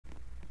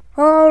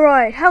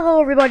Alright,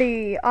 hello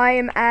everybody. I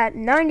am at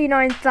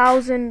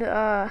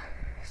 99,000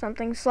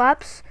 something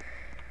slaps.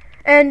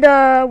 And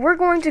we're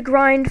going to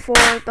grind for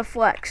the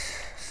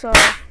flex. So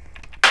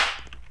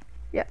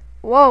yeah.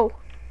 Whoa.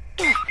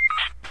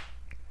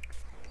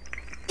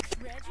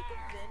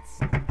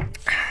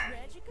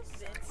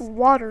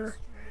 Water.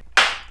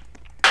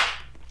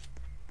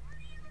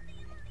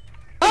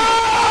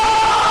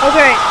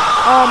 Okay,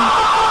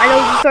 I know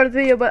this is the start of the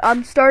video, but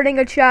I'm starting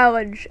a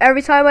challenge.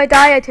 Every time I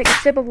die, I take a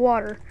sip of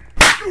water.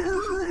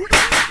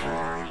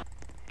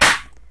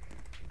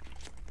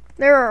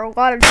 There are a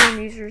lot of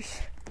dream users.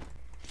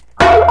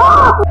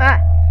 Ah.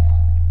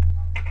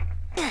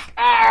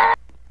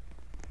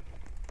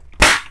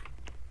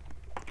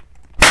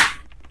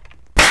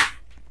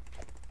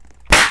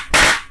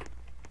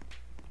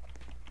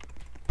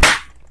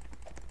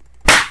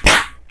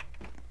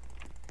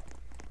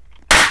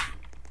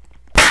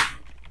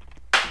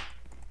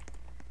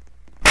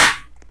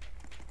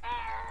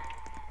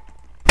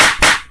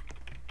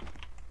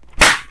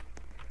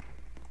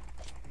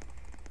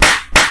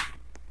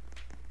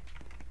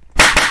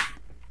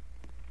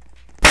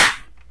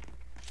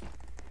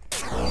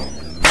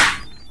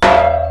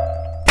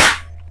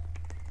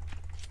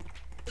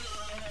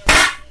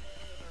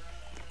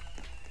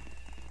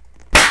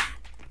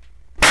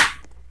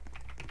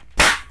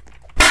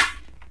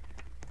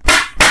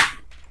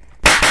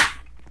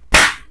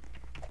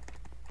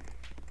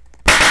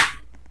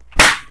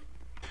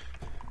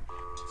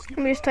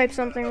 Let me just type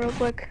something real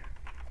quick.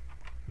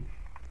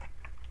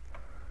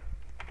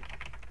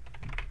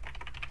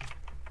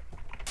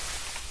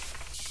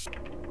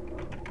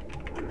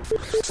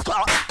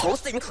 Stop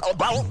posting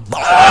about.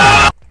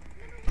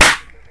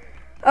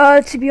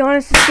 To be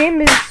honest, this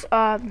game is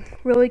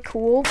really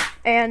cool,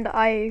 and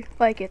I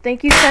like it.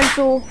 Thank you,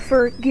 Stencil,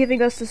 for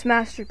giving us this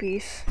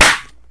masterpiece.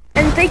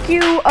 And thank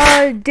you,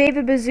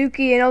 David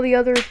Bazuki and all the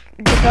other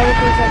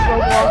developers at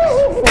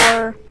Roblox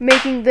for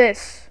making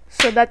this,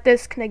 so that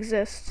this can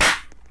exist.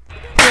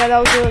 Yeah, that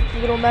was a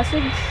little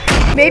message.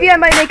 Maybe I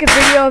might make a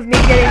video of me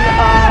getting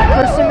a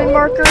persimmon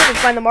marker and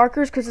find the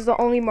markers, because it's the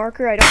only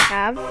marker I don't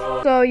have.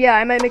 So yeah,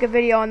 I might make a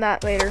video on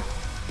that later.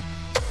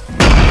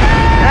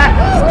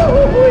 Ah.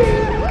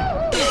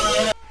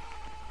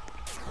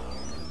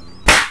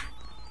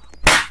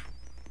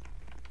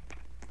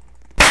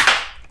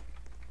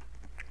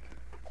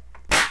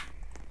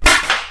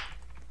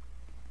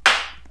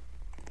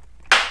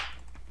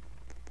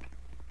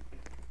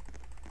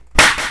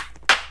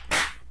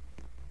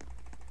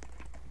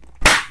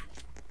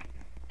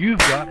 You've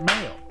got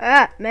mail.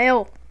 Ah,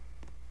 mail.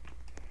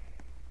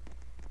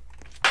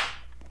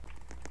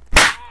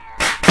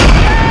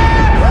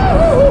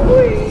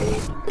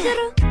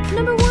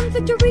 Number one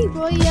victory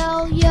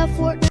royale, yeah,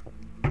 Fortnite.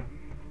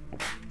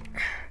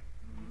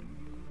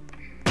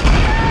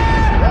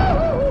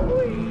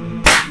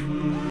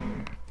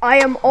 I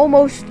am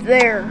almost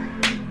there,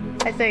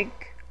 I think.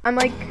 I'm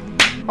like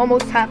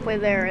almost halfway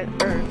there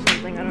or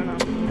something, I don't know.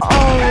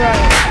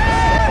 Alright.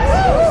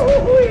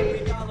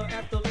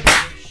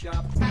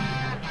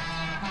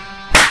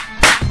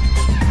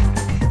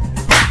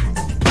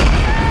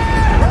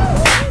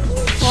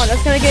 Oh,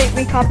 that's gonna get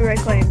me copyright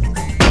claimed.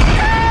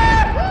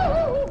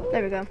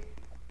 There we go.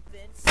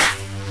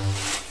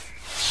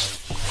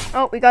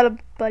 Oh, we got a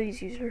buddies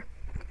user.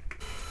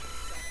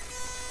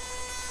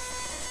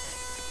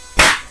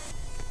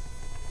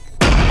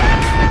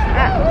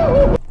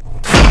 Ah.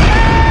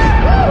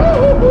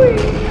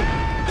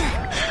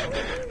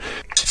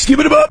 Skip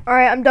it up. All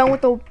right, I'm done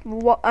with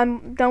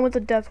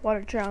the death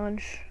water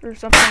challenge or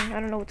something.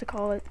 I don't know what to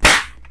call it.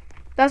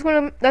 That's what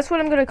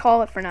I'm gonna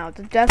call it for now.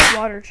 The death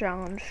water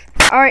challenge.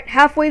 All right,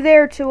 halfway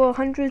there to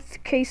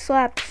 100k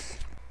slaps.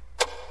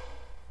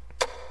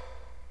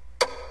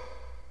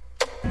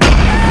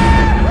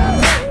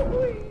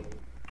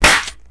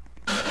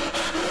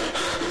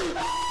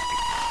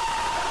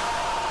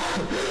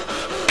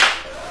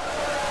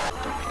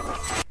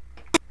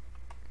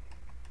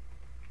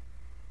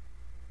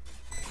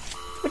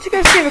 What's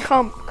your guys' favorite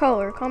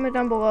color? Comment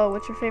down below.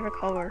 What's your favorite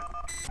color?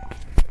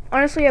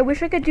 Honestly, I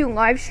wish I could do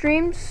live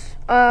streams,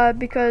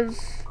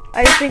 because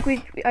I just think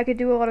I could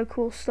do a lot of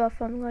cool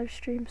stuff on live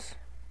streams.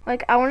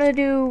 Like, I want to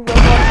do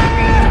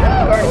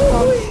Roblox streams, Garden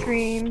Pump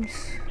streams.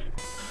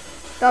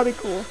 That'll be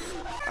cool.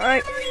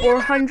 Alright,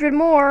 400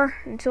 more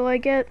until I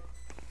get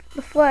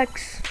the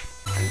flex.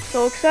 I'm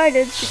so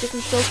excited because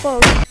I'm so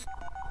close.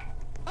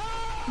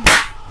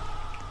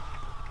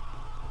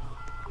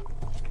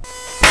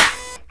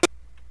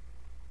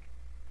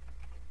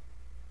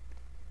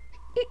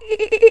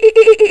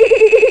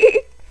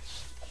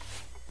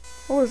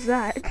 What was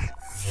that?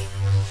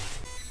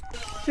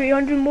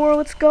 300 more,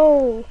 let's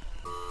go.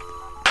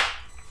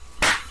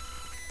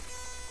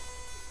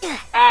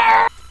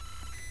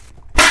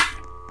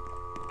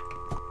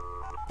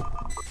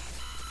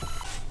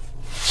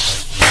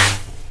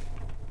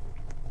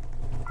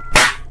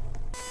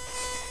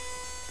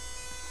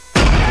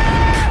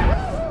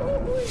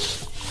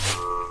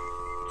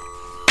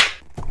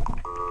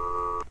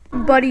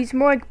 Buddies,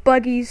 more like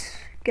buggies.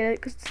 Get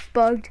it? 'Cause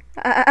bugged.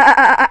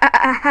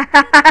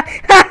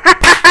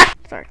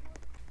 Sorry.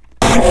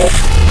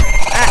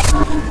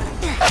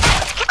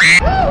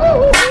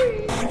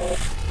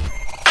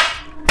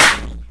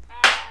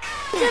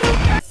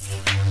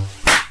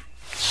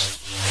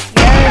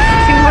 Yes,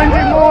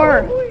 200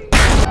 more.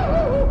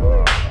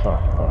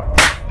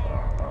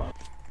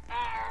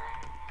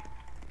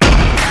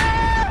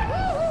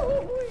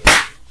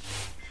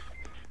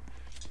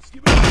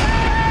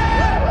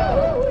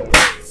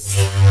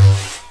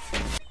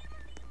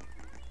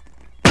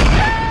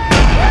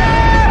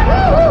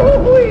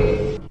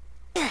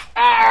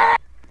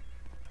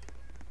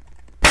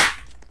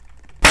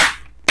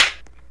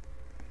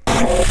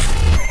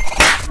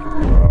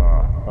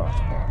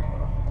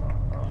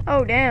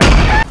 Oh, damn.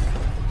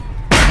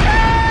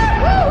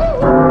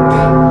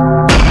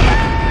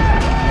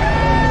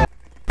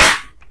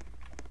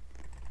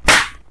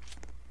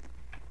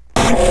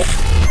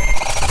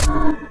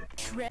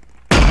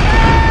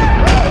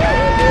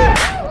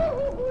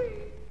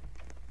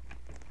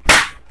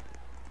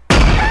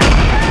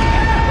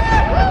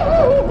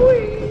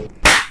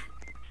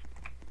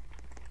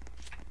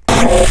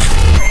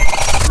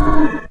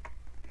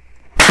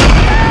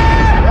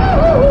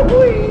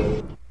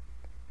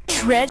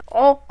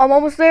 Oh, I'm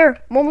almost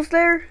there. I'm almost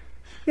there.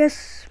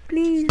 Yes,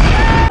 please.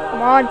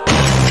 Come on.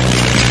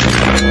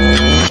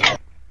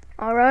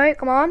 Alright,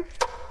 come on.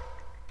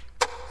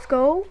 Let's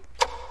go.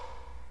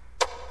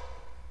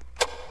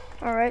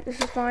 Alright, this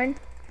is fine.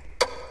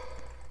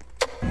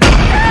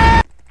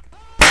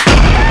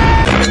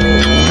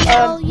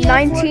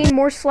 19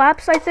 more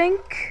slaps, I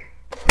think.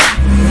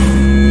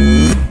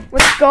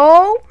 Let's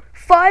go.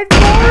 5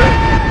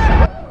 more.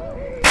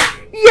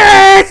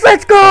 Yes,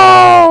 let's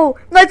go!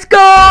 Let's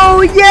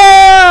go!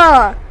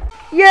 Yeah!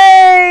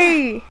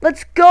 Yay!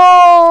 Let's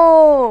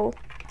go!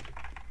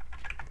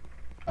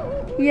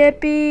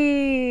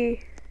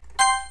 Yippee!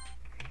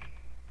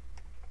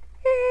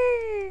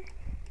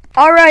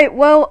 Alright,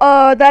 well,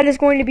 that is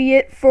going to be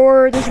it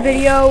for this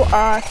video.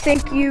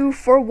 Thank you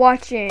for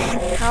watching.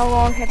 How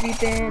long have you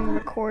been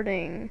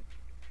recording?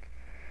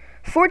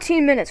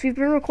 14 minutes. We've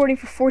been recording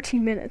for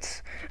 14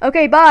 minutes.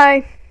 Okay,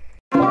 bye!